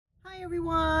Hi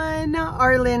everyone,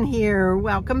 Arlynn here.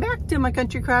 Welcome back to my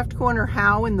Country Craft Corner.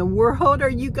 How in the world are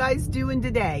you guys doing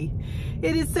today?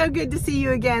 It is so good to see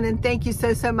you again, and thank you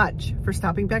so much for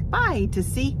stopping back by to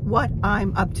see what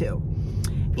I'm up to.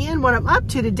 And what I'm up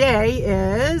to today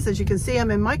is, as you can see,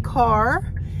 I'm in my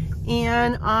car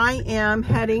and I am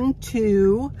heading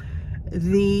to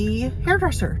the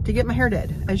hairdresser to get my hair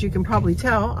did. As you can probably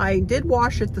tell, I did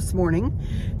wash it this morning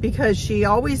because she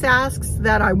always asks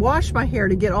that I wash my hair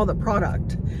to get all the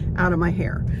product out of my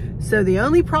hair. So the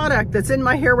only product that's in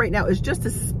my hair right now is just a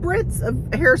spritz of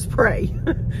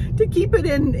hairspray to keep it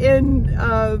in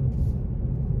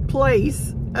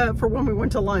place for when we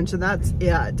went to lunch, and that's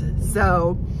it.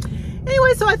 So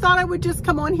anyway, so I thought I would just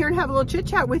come on here and have a little chit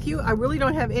chat with you. I really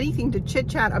don't have anything to chit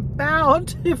chat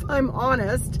about, if I'm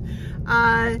honest.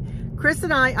 Chris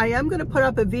and I am going to put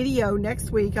up a video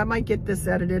next week. I might get this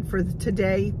edited for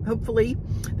today. Hopefully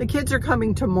the kids are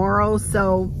coming tomorrow.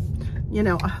 So, you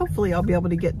know, hopefully I'll be able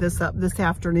to get this up this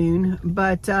afternoon,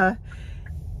 but,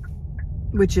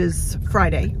 which is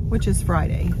Friday.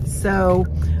 So,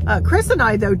 Chris and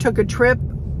I though took a trip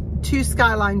to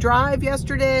Skyline Drive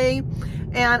yesterday,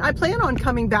 and I plan on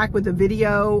coming back with a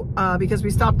video because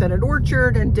we stopped at an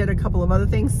orchard and did a couple of other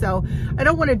things. So I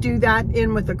don't want to do that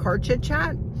in with the car chit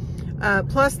chat.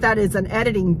 Plus that is an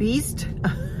editing beast,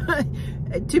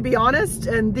 to be honest.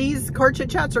 And these car chit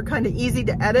chats are kind of easy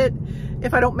to edit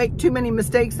if I don't make too many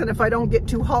mistakes and if I don't get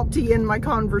too halty in my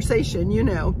conversation, you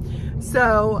know.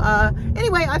 So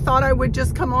anyway, I thought I would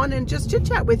just come on and just chit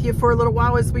chat with you for a little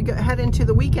while as we head into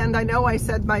the weekend. I know I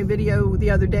said my video the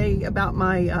other day about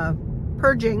my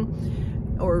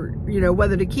purging, or, you know,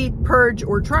 whether to keep, purge,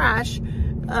 or trash.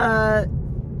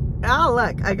 Oh,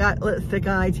 look, I got lipstick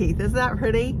on my teeth. Isn't that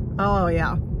pretty? Oh,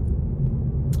 yeah.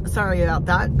 Sorry about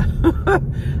that.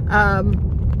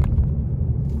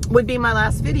 Would be my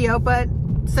last video, but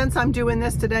since I'm doing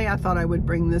this today, I thought I would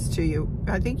bring this to you.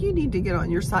 I think you need to get on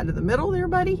your side of the middle there,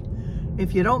 buddy,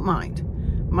 if you don't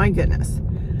mind. My goodness.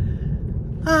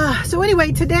 So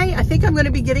anyway, today I think I'm going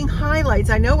to be getting highlights.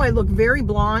 I know I look very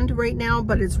blonde right now,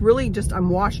 but it's really just, I'm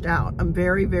washed out. I'm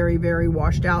very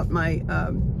washed out. My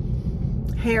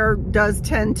hair does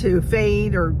tend to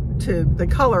fade, or to the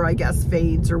color, I guess,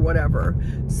 fades or whatever.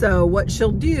 So what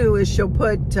she'll do is she'll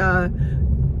put,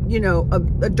 you know,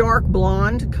 a dark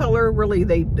blonde color. Really,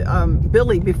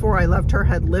 Billy, before I left her,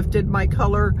 had lifted my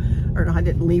color. Or no, I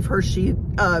didn't leave her. She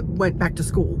went back to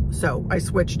school. So I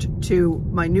switched to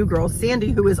my new girl,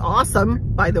 Sandy, who is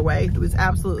awesome, by the way, who is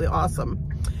absolutely awesome.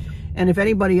 And if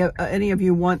anybody, any of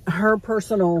you want her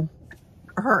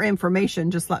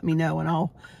information, just let me know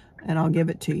and I'll give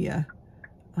it to you.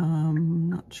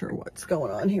 Not sure what's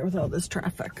going on here with all this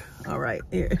traffic. All right.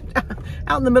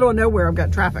 Out in the middle of nowhere, I've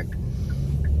got traffic.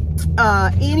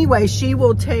 Anyway, she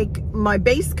will take my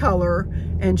base color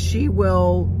and she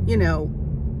will, you know,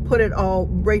 put it all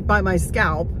right by my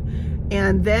scalp,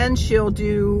 and then she'll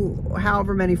do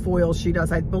however many foils she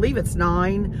does. I believe it's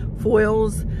 9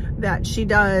 foils that she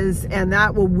does, and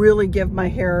that will really give my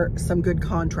hair some good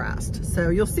contrast. So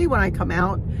you'll see when I come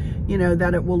out, you know,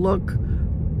 that it will look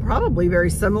probably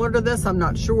very similar to this. I'm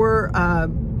not sure,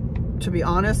 to be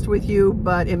honest with you,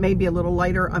 but it may be a little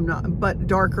lighter. But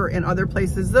darker in other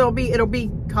places. It'll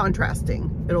be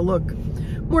contrasting. It'll look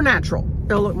more natural.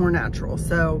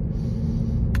 So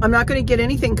I'm not going to get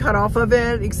anything cut off of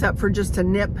it except for just to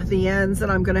nip the ends,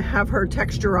 and I'm going to have her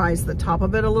texturize the top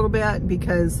of it a little bit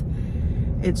because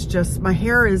it's just, my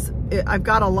hair is, I've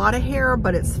got a lot of hair,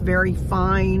 but it's very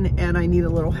fine and I need a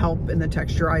little help in the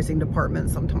texturizing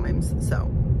department sometimes.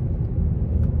 So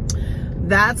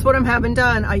that's what I'm having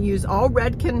done. I use all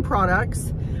Redken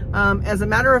products. As a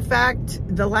matter of fact,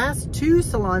 the last 2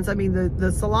 salons, I mean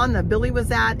the salon that Billy was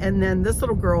at and then this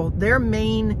little girl, their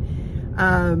main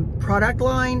product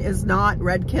line is not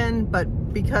Redken,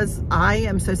 but because I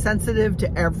am so sensitive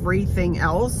to everything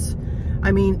else,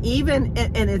 I mean, even,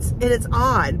 and it's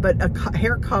odd, but a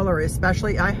hair color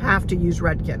especially, I have to use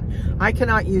Redken. I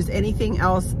cannot use anything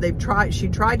else. She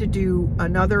tried to do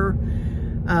another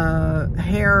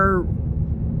hair,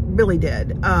 Billy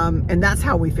did, and that's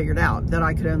how we figured out that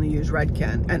I could only use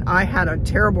Redken, and I had a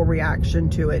terrible reaction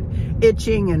to it,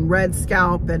 itching and red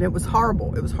scalp, and it was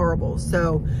horrible.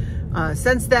 So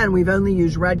since then we've only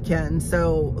used Redken.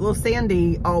 So little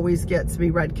Sandy always gets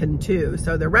me Redken too.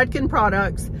 So the Redken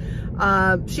products,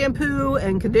 shampoo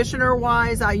and conditioner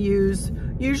wise, I use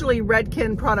usually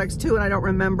Redken products too, and I don't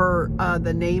remember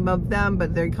the name of them,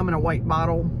 but they come in a white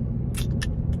bottle.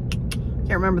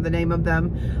 Can't remember the name of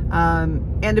them.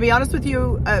 And to be honest with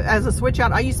you, as a switch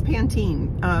out, I use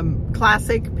Pantene,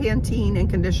 classic Pantene and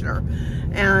conditioner.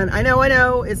 And I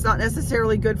know it's not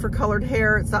necessarily good for colored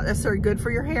hair. It's not necessarily good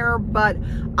for your hair, but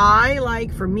I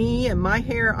like, for me and my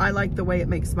hair, I like the way it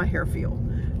makes my hair feel.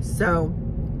 So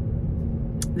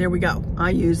there we go. I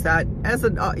use that as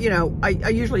a, you know, I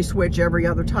usually switch every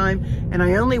other time, and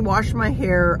I only wash my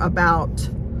hair about,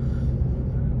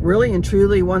 really and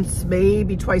truly, once,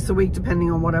 maybe twice a week,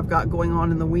 depending on what I've got going on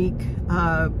in the week.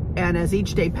 And as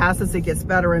each day passes, it gets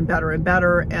better and better and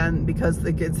better, and because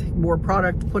it gets more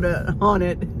product put on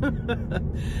it.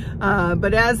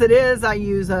 But as it is, I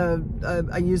use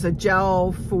a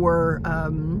gel for,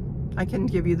 I can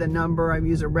give you the number. I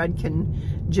use a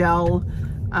Redken gel.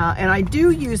 And I do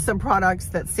use some products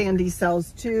that Sandy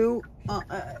sells too.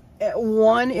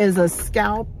 One is a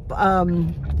scalp,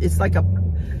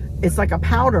 it's like a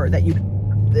powder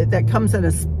that comes in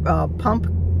a pump,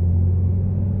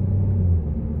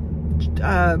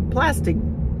 plastic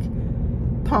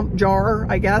pump jar,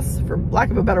 I guess, for lack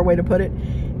of a better way to put it.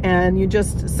 And you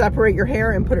just separate your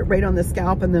hair and put it right on the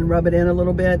scalp and then rub it in a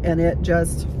little bit, and it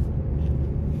just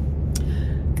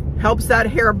helps that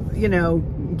hair, you know,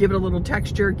 give it a little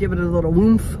texture, give it a little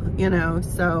oomph, you know.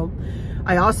 So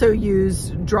I also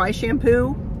use dry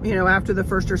shampoo, you know, after the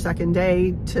first or second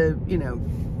day to, you know,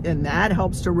 and that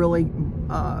helps to really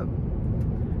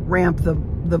ramp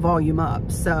the volume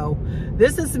up. So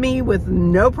this is me with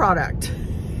no product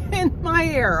in my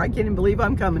hair. I can't even believe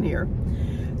I'm coming here.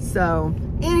 So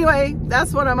anyway,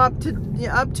 that's what I'm up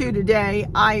to today.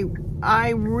 I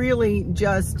really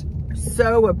just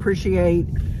so appreciate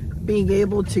being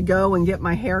able to go and get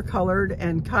my hair colored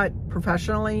and cut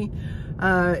professionally.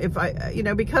 If I, you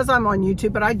know, because I'm on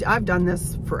YouTube, but I've done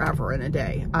this forever in a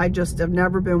day. I just have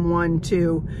never been one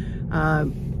to,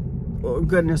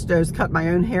 goodness knows, cut my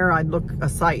own hair. I'd look a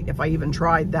sight if I even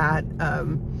tried that,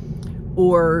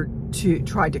 or to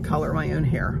try to color my own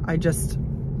hair. I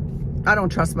don't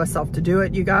trust myself to do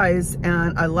it, you guys.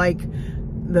 And I like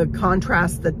the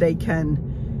contrast that they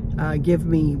can give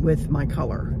me with my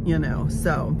color, you know.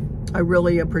 So I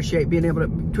really appreciate being able to,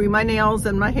 between my nails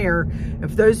and my hair,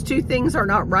 if those two things are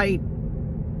not right,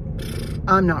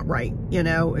 I'm not right, you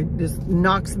know. It just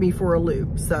knocks me for a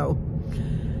loop. So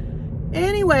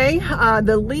anyway,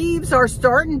 the leaves are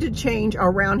starting to change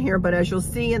around here, but as you'll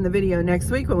see in the video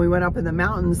next week when we went up in the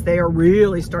mountains, they are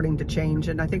really starting to change.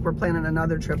 And I think we're planning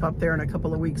another trip up there in a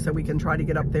couple of weeks so we can try to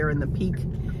get up there in the peak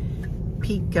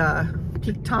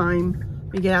time.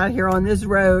 We get out here on this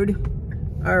road.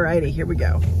 Alrighty, here we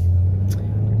go.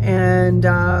 And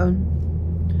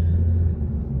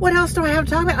what else do I have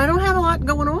to talk about? I don't have a lot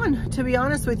going on, to be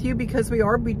honest with you, because we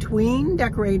are between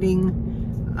decorating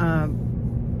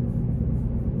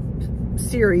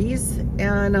series,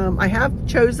 and I have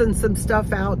chosen some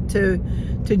stuff out to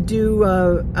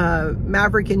do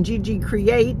Maverick and Gigi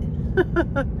Create.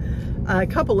 A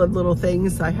couple of little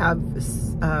things I have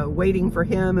waiting for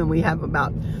him, and we have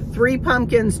about 3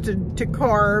 pumpkins to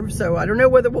carve. So I don't know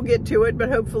whether we'll get to it, but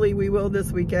hopefully we will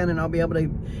this weekend, and I'll be able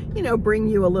to, you know, bring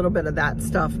you a little bit of that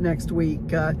stuff next week.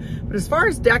 But as far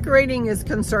as decorating is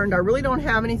concerned, I really don't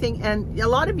have anything. And a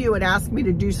lot of you had asked me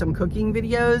to do some cooking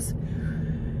videos.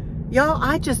 Y'all,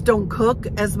 I just don't cook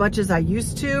as much as I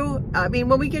used to. I mean,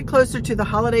 when we get closer to the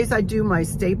holidays, I do my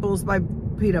staples, my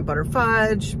peanut butter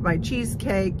fudge, my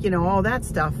cheesecake, you know, all that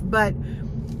stuff. But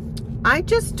I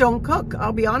just don't cook.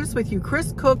 I'll be honest with you.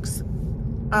 Chris cooks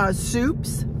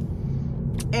soups,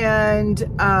 and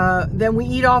then we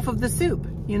eat off of the soup,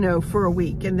 you know, for a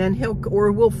week, and then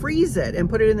we'll freeze it and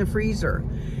put it in the freezer.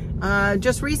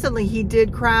 Just recently he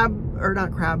did shrimp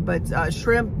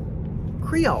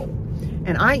Creole,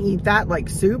 and I eat that like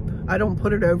soup. I don't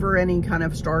put it over any kind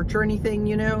of starch or anything,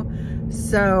 you know.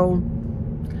 So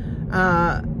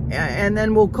and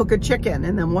then we'll cook a chicken,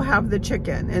 and then we'll have the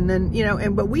chicken, and then, you know,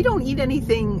 but we don't eat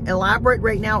anything elaborate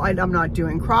right now. I'm not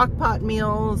doing crock pot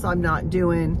meals. I'm not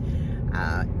doing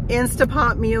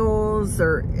Instapot meals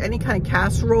or any kind of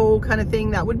casserole kind of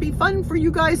thing. That would be fun for you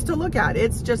guys to look at.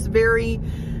 It's just very,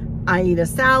 I eat a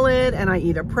salad, and I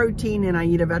eat a protein, and I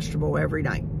eat a vegetable every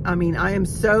night. I mean, I am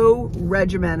so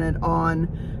regimented on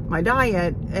my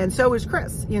diet, and so is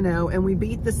Chris, you know, and we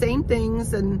eat the same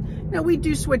things, and, you know, we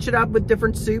do switch it up with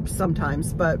different soups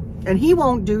sometimes, and he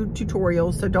won't do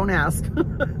tutorials, so don't ask.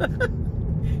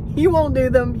 He won't do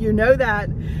them, you know that.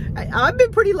 I've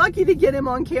been pretty lucky to get him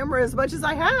on camera as much as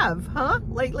I have,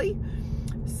 lately.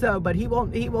 So, but he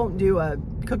won't do a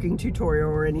cooking tutorial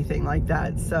or anything like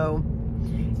that. So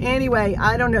anyway,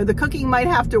 I don't know. The cooking might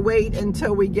have to wait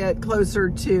until we get closer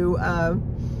to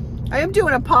I am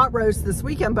doing a pot roast this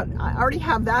weekend, but I already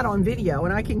have that on video,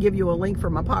 and I can give you a link for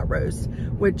my pot roast,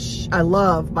 which I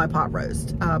love my pot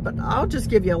roast. But I'll just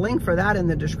give you a link for that in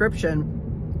the description.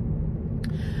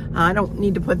 I don't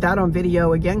need to put that on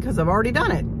video again because I've already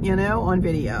done it, you know, on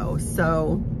video.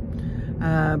 So,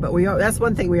 but that's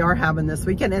one thing we are having this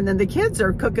weekend. And then the kids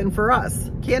are cooking for us.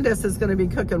 Candace is going to be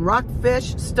cooking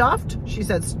rockfish stuffed. She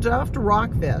said stuffed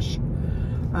rockfish,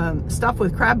 stuffed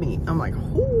with crab meat. I'm like,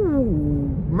 ooh,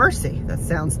 mercy. That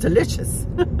sounds delicious.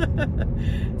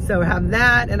 So have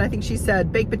that. And I think she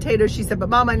said baked potatoes. She said, but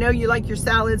Mom, I know you like your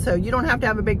salad, so you don't have to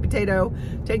have a baked potato.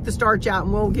 Take the starch out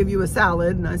and we'll give you a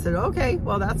salad. And I said, okay,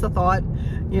 well, that's a thought,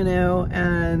 you know.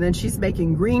 And then she's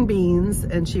making green beans,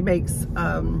 and she makes,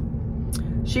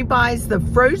 she buys the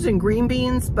frozen green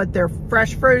beans, but they're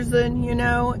fresh frozen, you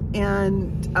know,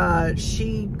 and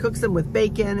she cooks them with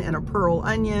bacon and a pearl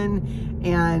onion,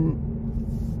 and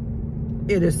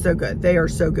it is so good. They are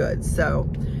so good.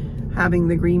 So having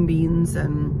the green beans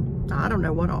and I don't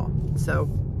know what all. So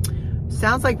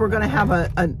sounds like we're going to have a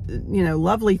you know,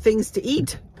 lovely things to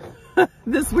eat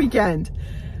this weekend.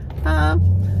 But other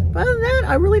than that,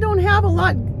 I really don't have a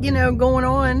lot, you know, going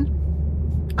on.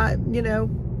 You know,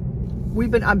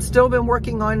 I've still been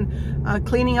working on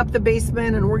cleaning up the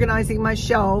basement and organizing my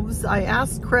shelves. I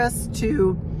asked Chris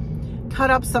to cut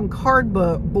up some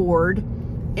cardboard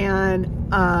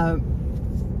and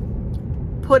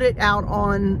put it out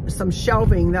on some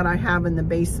shelving that I have in the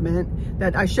basement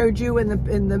that I showed you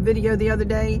in the video the other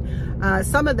day.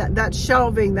 Some of that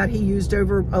shelving that he used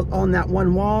over on that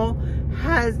one wall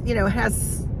has, you know,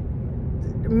 has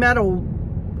metal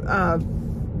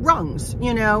rungs,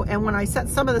 you know, and when I set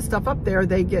some of the stuff up there,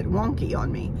 they get wonky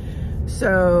on me.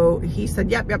 So he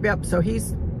said, yep. So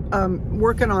he's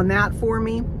working on that for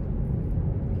me.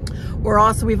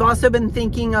 We've also been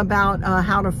thinking about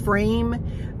how to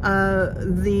frame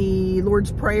the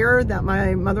Lord's Prayer that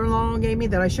my mother-in-law gave me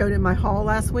that I showed in my haul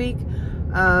last week.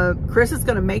 Chris is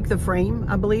going to make the frame,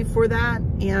 I believe, for that,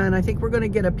 and I think we're going to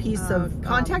get a piece of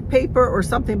contact paper or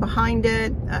something behind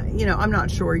it. You know, I'm not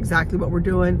sure exactly what we're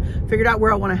doing. Figured out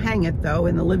where I want to hang it though,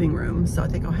 in the living room, so I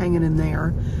think I'll hang it in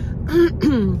there.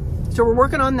 So we're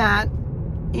working on that,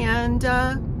 and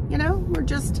you know,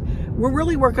 we're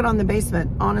really working on the basement,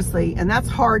 honestly, and that's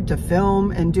hard to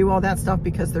film and do all that stuff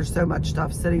because there's so much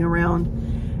stuff sitting around,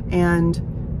 and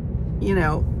you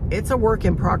know, it's a work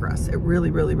in progress. It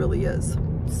really, really, really is.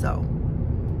 So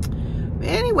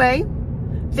anyway,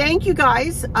 thank you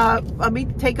guys. Let me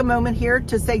take a moment here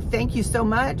to say thank you so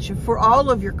much for all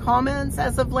of your comments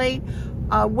as of late.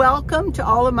 Welcome to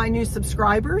all of my new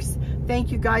subscribers.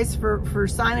 Thank you guys for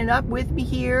signing up with me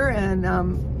here,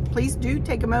 and please do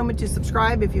take a moment to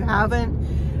subscribe if you haven't.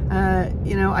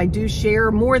 You know, I do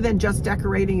share more than just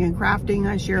decorating and crafting.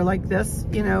 I share like this,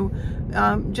 you know,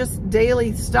 just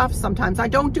daily stuff sometimes. I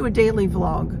don't do a daily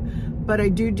vlog, but I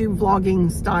do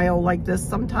vlogging style like this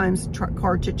sometimes,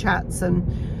 car chit chats,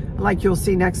 and like you'll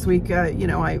see next week, you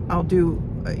know, I'll do,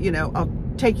 you know, I'll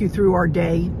take you through our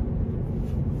day,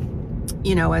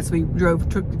 you know, as we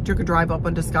took a drive up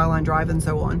onto Skyline Drive and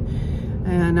so on.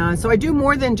 And so I do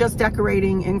more than just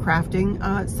decorating and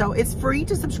crafting. So it's free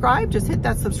to subscribe. Just hit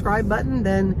that subscribe button,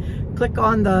 then click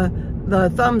on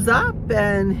the thumbs up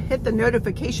and hit the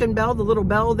notification bell, the little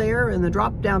bell there, and the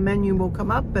drop down menu will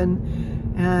come up, and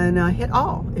hit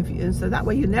all. And so that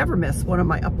way you never miss one of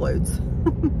my uploads.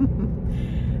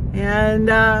 And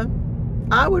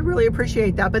I would really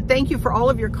appreciate that. But thank you for all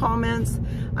of your comments.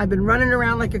 I've been running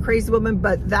around like a crazy woman,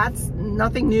 but that's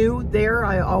nothing new there.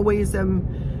 I always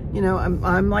am. You know,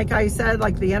 I'm like I said,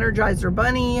 like the Energizer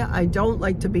Bunny. I don't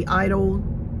like to be idle.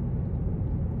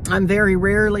 I'm very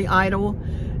rarely idle.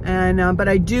 And, but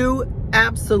I do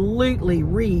absolutely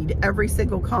read every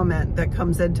single comment that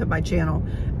comes into my channel.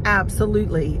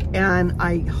 Absolutely. And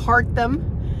I heart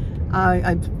them.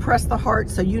 I press the heart.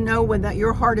 So you know when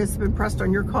your heart has been pressed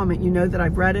on your comment, you know that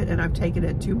I've read it and I've taken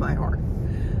it to my heart.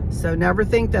 So never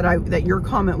think that your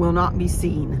comment will not be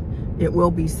seen. It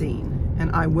will be seen.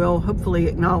 And I will hopefully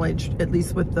acknowledge, at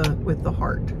least with the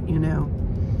heart, you know.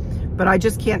 But I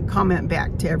just can't comment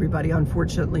back to everybody,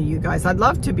 unfortunately, you guys. I'd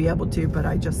love to be able to, but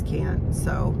I just can't.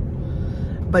 So,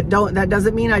 but that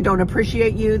doesn't mean I don't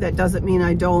appreciate you. That doesn't mean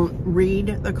I don't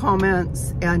read the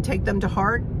comments and take them to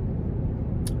heart.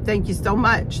 Thank you so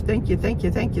much. Thank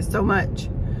you so much.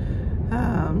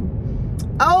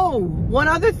 Oh, one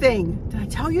other thing. Did I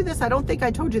tell you this? I don't think I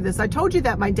told you this. I told you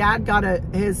that my dad got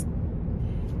his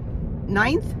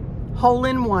 9th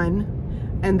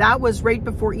hole-in-one, and that was right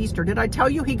before Easter. Did I tell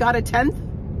you he got a 10th?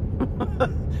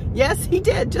 Yes, he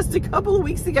did, just a couple of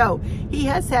weeks ago. He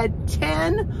has had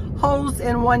 10 holes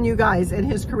in one, you guys, in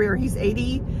his career. He's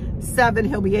 80 87.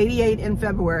 He'll be 88 in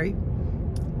February.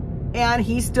 And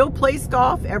he still plays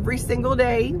golf every single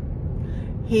day.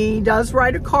 He does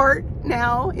ride a cart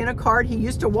now. In a cart, he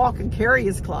used to walk and carry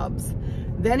his clubs.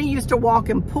 Then he used to walk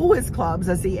and pull his clubs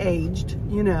as he aged,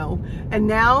 you know. And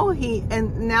now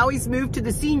he's moved to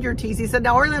the senior tees. He said,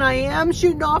 now, Arlynn, I am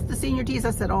shooting off the senior tees.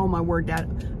 I said, oh my word,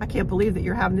 Dad, I can't believe that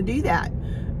you're having to do that.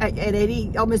 At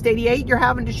 80, almost 88, you're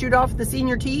having to shoot off the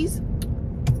senior tees?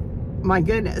 My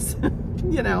goodness,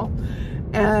 you know.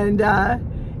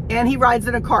 And he rides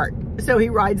in a cart. So he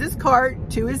rides his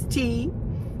cart to his tee,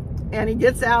 and he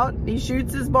gets out, and he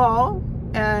shoots his ball.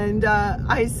 And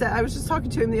I was just talking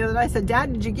to him the other night. I said,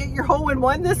 Dad, did you get your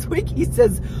hole-in-one this week? He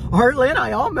says, Arlynn,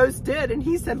 I almost did. And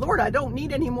he said, Lord, I don't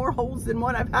need any more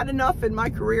holes-in-one. I've had enough in my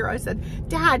career. I said,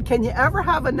 Dad, can you ever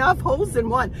have enough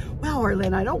holes-in-one? Well,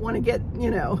 Arlynn, I don't want to get,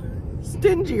 you know,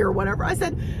 stingy or whatever. I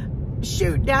said,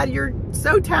 shoot, Dad, you're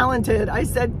so talented. I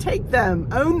said, take them,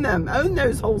 own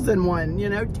those holes-in-one, you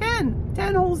know, 10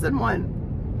 holes-in-one.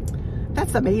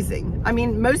 That's amazing. I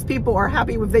mean, most people are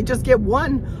happy if they just get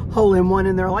one hole-in-one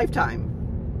in their lifetime.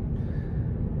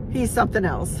 He's something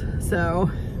else. So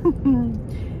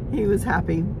he was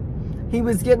happy. He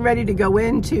was getting ready to go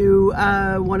into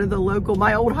one of the local,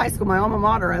 my old high school, my alma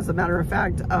mater, as a matter of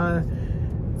fact,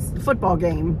 football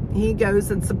game. He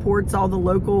goes and supports all the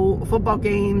local football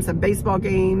games and baseball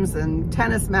games and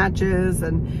tennis matches,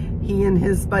 and he and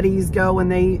his buddies go and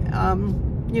they,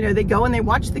 you know, they go and they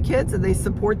watch the kids and they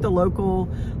support the local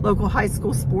high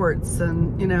school sports.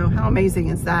 And, you know, how amazing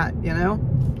is that, you know?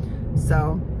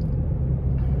 So,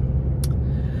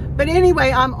 but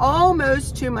anyway, I'm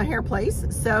almost to my hair place,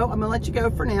 so I'm gonna let you go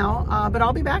for now. But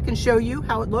I'll be back and show you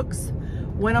how it looks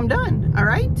when I'm done. All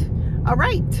right? All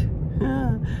right.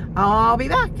 I'll be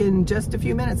back in just a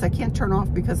few minutes. I can't turn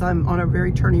off because I'm on a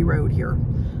very turny road here.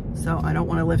 So I don't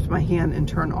want to lift my hand and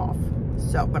turn off.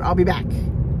 So, but I'll be back.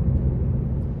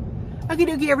 Okie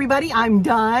dokie, everybody, I'm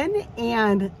done,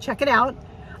 and check it out.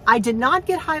 I did not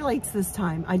get highlights this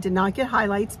time. I did not get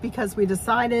highlights because we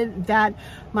decided that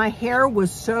my hair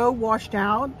was so washed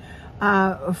out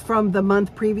from the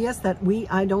month previous that we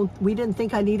didn't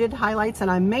think I needed highlights,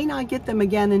 and I may not get them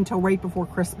again until right before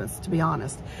Christmas, to be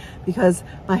honest, because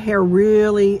my hair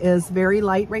really is very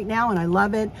light right now, and I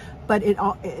love it. But it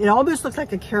almost looks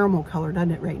like a caramel color,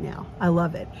 doesn't it, right now? I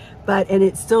love it. And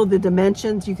it's still the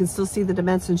dimensions. You can still see the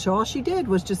dimensions. So all she did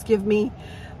was just give me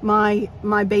my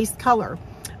base color.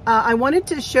 I wanted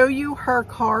to show you her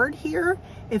card here.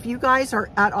 If you guys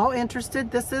are at all interested,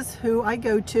 this is who I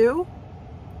go to.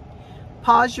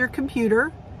 Pause your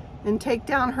computer and take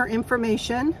down her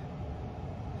information.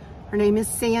 Her name is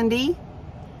Sandy,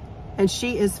 and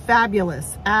she is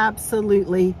fabulous.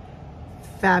 Absolutely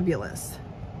fabulous.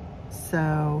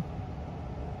 So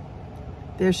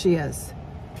there she is.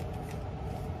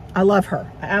 I love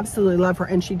her. I absolutely love her.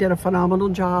 And she did a phenomenal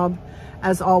job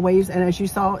as always. And as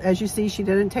you see, she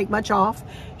didn't take much off.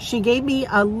 She gave me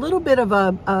a little bit of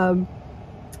a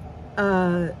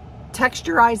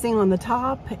texturizing on the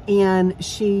top, and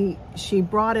she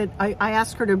brought it. I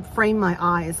asked her to frame my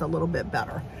eyes a little bit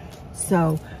better.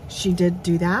 So she did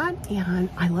do that, and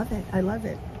I love it. I love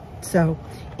it. So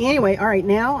anyway, all right,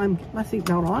 now I'm my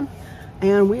seatbelt on.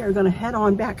 And we are going to head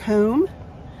on back home.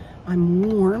 I'm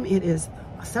warm. It is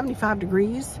 75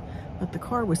 degrees, but the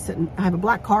car was sitting, I have a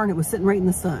black car and it was sitting right in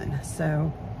the sun.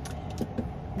 So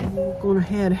we're going to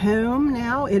head home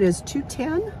now. It is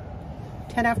 2:10,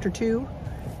 10 after 2.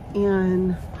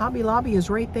 And Hobby Lobby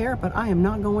is right there, but I am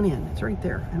not going in. It's right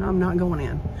there, and I'm not going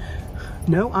in.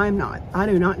 No, I'm not. I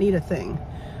do not need a thing.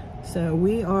 So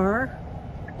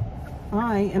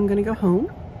I am going to go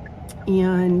home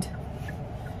and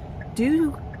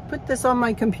put this on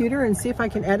my computer and see if I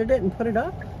can edit it and put it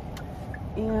up,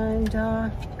 and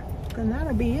then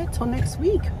that'll be it till next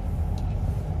week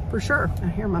for sure. I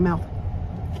hear my mouth.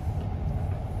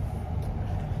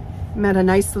 Met a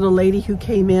nice little lady who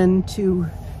came in to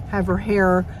have her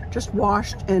hair just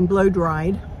washed and blow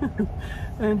dried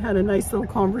and had a nice little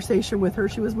conversation with her.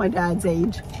 She was my dad's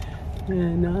age,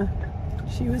 and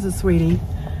she was a sweetie.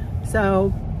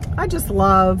 So I just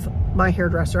love my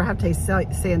hairdresser. I have to say,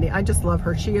 Sandy, I just love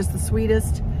her. She is the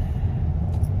sweetest,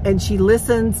 and she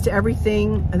listens to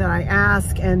everything that I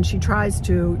ask, and she tries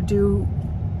to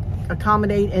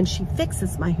accommodate, and she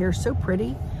fixes my hair so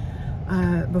pretty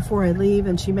before I leave,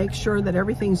 and she makes sure that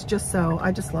everything's just so.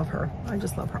 I just love her. I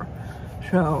just love her.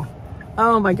 So,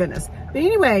 oh my goodness. But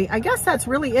anyway, I guess that's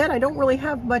really it. I don't really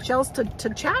have much else to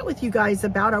chat with you guys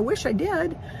about. I wish I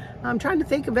did. I'm trying to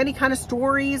think of any kind of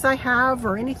stories I have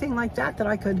or anything like that that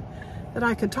I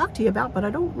could talk to you about, but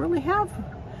I don't really have.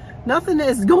 Nothing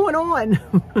is going on.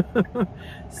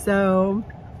 So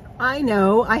I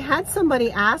know. I had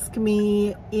somebody ask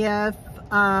me if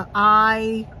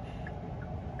I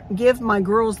give my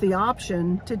girls the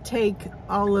option to take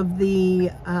all of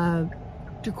the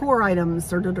decor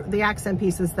items or the accent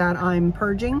pieces that I'm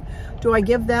purging. Do I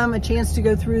give them a chance to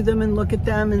go through them and look at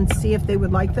them and see if they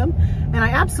would like them? And I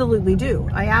absolutely do.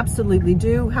 I absolutely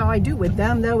do. How I do with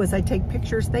them though is I take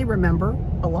pictures. They remember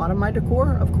a lot of my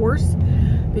decor, of course,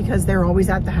 because they're always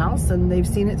at the house and they've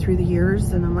seen it through the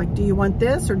years. And I'm like, do you want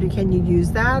this, or can you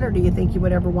use that, or do you think you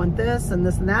would ever want this and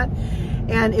this and that?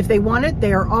 And if they want it,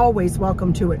 they are always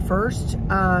welcome to it first.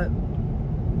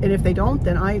 And if they don't,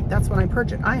 then that's when I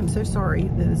purge it. I am so sorry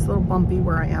that it's a little bumpy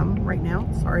where I am right now.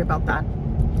 Sorry about that.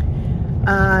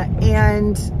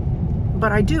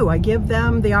 But I do. I give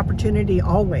them the opportunity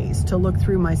always to look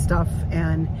through my stuff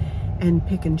and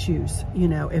pick and choose, you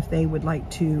know, if they would like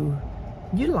to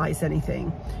utilize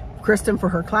anything. Kristen for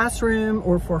her classroom,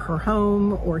 or for her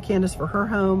home, or Candace for her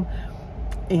home.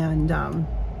 And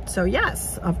so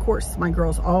yes, of course, my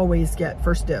girls always get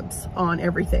first dibs on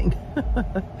everything.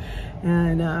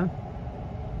 And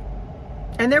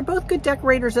they're both good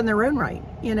decorators in their own right.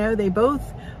 You know, they both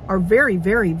are very,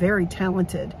 very, very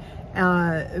talented,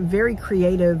 very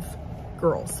creative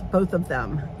girls, both of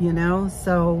them, you know,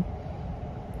 so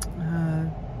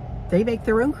they make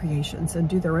their own creations and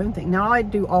do their own thing. Now I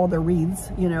do all their wreaths,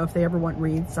 you know, if they ever want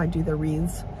wreaths, I do their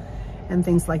wreaths and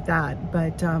things like that.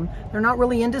 But they're not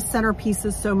really into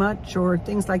centerpieces so much or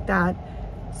things like that.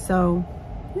 So,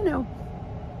 you know.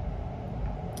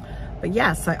 But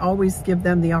yes, I always give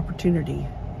them the opportunity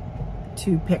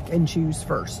to pick and choose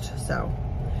first. So,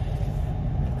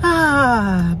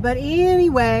 but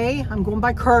anyway, I'm going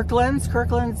by Kirkland's.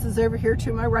 Kirkland's is over here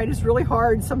to my right. It's really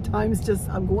hard sometimes. Just,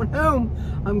 I'm going home.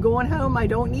 I'm going home. I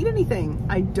don't need anything.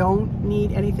 I don't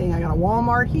need anything. I got a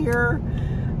Walmart here.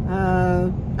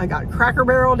 I got Cracker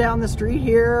Barrel down the street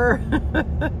here.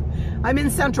 I'm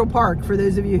in Central Park for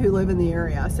those of you who live in the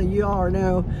area. So you all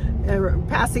know,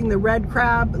 passing the Red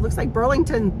Crab. It looks like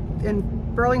Burlington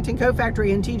and Burlington Coat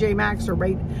Factory and TJ Maxx are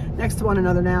right next to one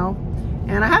another now.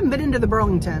 And I haven't been into the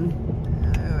Burlington.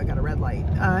 Oh, I got a red light.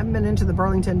 I haven't been into the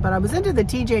Burlington, but I was into the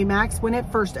TJ Maxx when it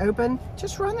first opened.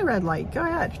 Just run the red light. Go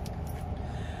ahead.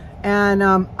 And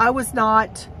I was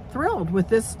not thrilled with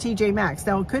this TJ Maxx.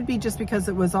 Now, it could be just because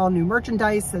it was all new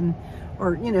merchandise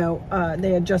or you know,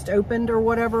 they had just opened or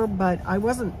whatever, but I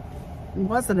wasn't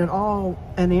at all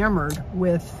enamored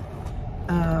with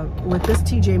this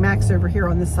TJ Maxx over here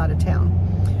on this side of town.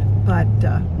 But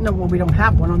no, well, we don't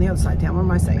have one on the other side of town. What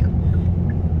am I saying?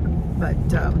 But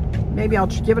maybe I'll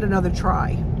give it another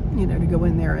try, you know, to go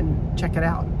in there and check it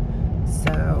out.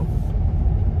 So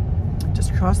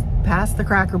just past the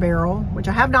Cracker Barrel, which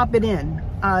I have not been in.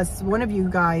 So one of you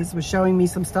guys was showing me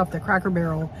some stuff that Cracker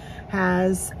Barrel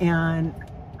has, and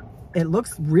it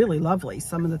looks really lovely.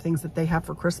 Some of the things that they have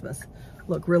for Christmas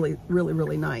look really, really,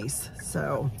 really nice.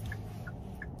 So,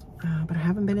 but I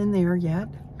haven't been in there yet.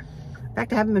 In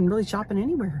fact, I haven't been really shopping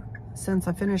anywhere since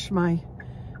I finished my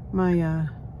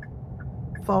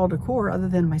fall decor, other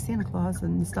than my Santa Claus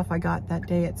and the stuff I got that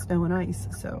day at Snow and Ice.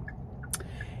 So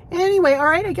anyway, all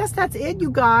right, I guess that's it, you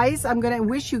guys. I'm going to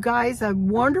wish you guys a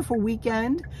wonderful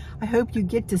weekend. I hope you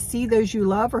get to see those you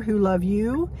love or who love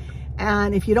you.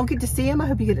 And if you don't get to see them, I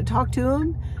hope you get to talk to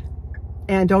them.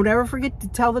 And don't ever forget to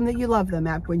tell them that you love them.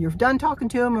 When you're done talking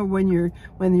to them, or when you're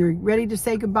ready to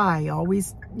say goodbye,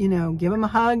 always, you know, give them a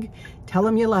hug, tell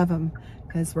them you love them,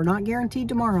 because we're not guaranteed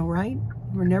tomorrow, right?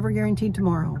 We're never guaranteed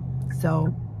tomorrow.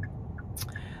 So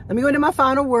let me go into my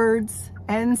final words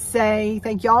and say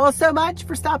thank you all so much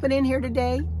for stopping in here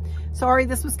today. Sorry,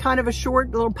 this was kind of a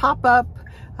short little pop-up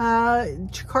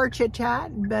car chit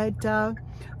chat, but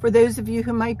for those of you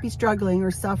who might be struggling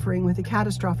or suffering with a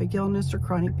catastrophic illness or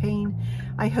chronic pain,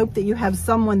 I hope that you have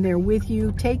someone there with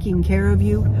you, taking care of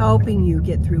you, helping you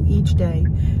get through each day,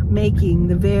 making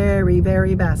the very,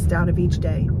 very best out of each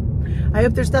day. I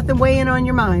hope there's nothing weighing on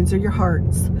your minds or your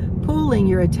hearts, pulling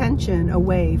your attention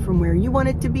away from where you want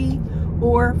it to be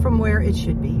or from where it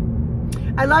should be.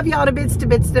 I love y'all to bits, to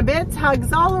bits, to bits.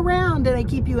 Hugs all around, and I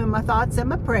keep you in my thoughts and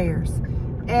my prayers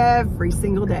every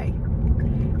single day.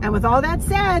 And with all that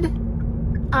said,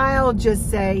 I'll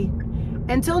just say,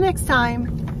 until next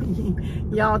time,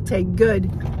 y'all take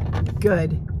good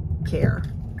care.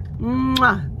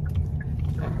 Mwah.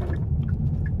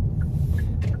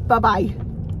 Bye-bye.